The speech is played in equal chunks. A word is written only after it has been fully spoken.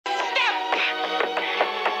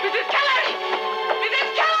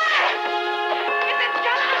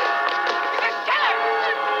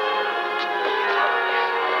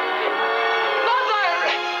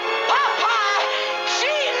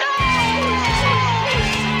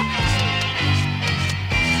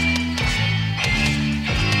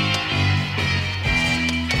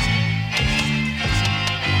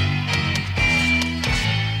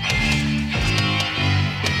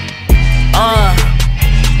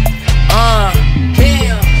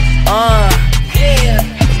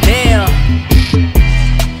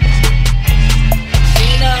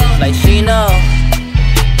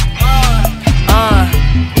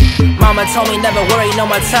know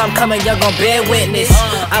my time coming, y'all gon' bear witness.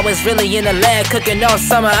 I was really in the lab cooking all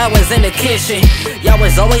summer, I was in the kitchen. Y'all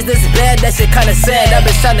was always this bad, that shit kinda sad, I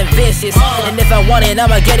been sounding vicious. And if I want it,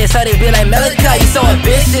 I'ma get it, so they be like, Malachi, you so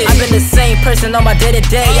ambitious. I've been the same person on my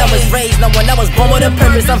day-to-day, I was raised knowing I was born with a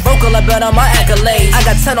purpose. I'm vocal about all my accolades. I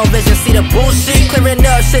got tunnel vision, see the bullshit clearing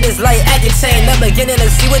up, shit is like Accutane. I'm beginning to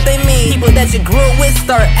see what they mean. People that you grew up with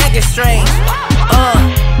start acting strange.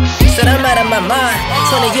 Said I'm out of my mind.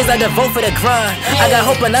 20 years I devote for the grind. I got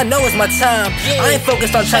hope and I know it's my time. I ain't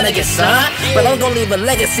focused on trying to get signed, but I'm gon' leave a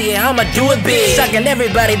legacy and I'ma do it big. Shocking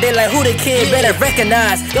everybody, they like, who the kid? Better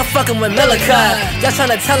recognize, you're fucking with Malachi. Y'all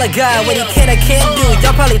tryna tell a guy what he can or can't do.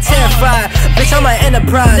 Y'all probably terrified. Bitch, I'm an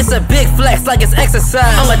enterprise. It's a big flex like it's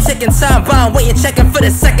exercise. I'm a ticking time bomb, waiting, checking for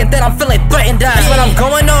the second that I'm feeling threatened. That's when I'm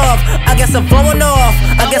going off. I guess I'm blowing off.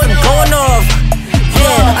 I guess I'm going off.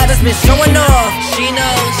 Yeah, I just been showing off. She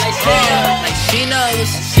knows, yeah, like she knows,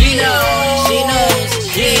 she knows, she knows,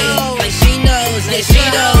 yeah, like she knows, yeah, she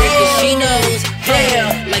knows, yeah, she knows,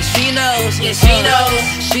 yeah, like she knows, yeah, she knows,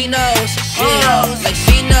 she knows, yeah, like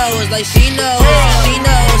she knows, like she knows, she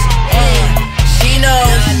knows, she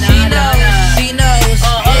knows, she knows, she knows,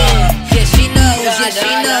 yeah, she knows, yeah, she knows, yeah,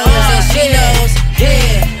 she knows,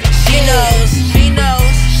 yeah, she knows, she knows,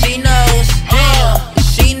 she knows,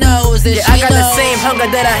 she knows, yeah, I got the same hunger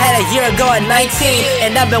that I had a year ago at 19.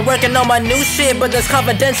 And I've been working on my new shit, but that's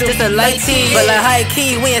confidential, just a light tea. But like high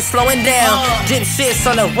key, we ain't slowing down. Dip shit's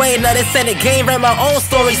on the way, now this ain't a game, write my own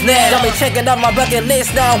stories now. Got me checking out my bucket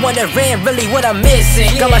list, now I'm wondering really what I'm missing.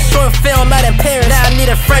 Got my short film out in Paris, now I need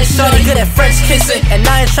a French shorty good at French kissing. And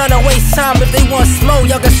I ain't tryna waste time, if they want smoke,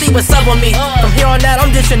 y'all can see what's up with me. From here on out, I'm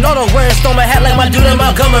ditching all the words, throw my hat like my dude in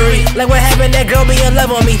Montgomery. Like what happened, that girl be in love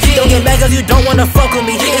with me. Don't get mad cause you don't wanna fuck with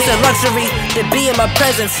me. It's a luxury to be in my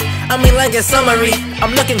presence, I mean like a summary.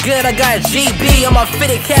 I'm looking good, I got GB on my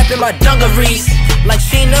fitted cap and my dungarees. Like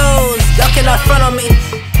she knows, y'all cannot front on me.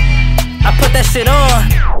 I put that shit on,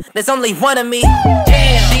 there's only one of me.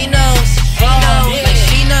 Damn, she knows, like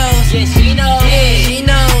she knows, yeah, she knows, yeah, she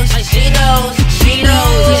knows, like she knows, she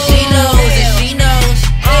knows, yeah, she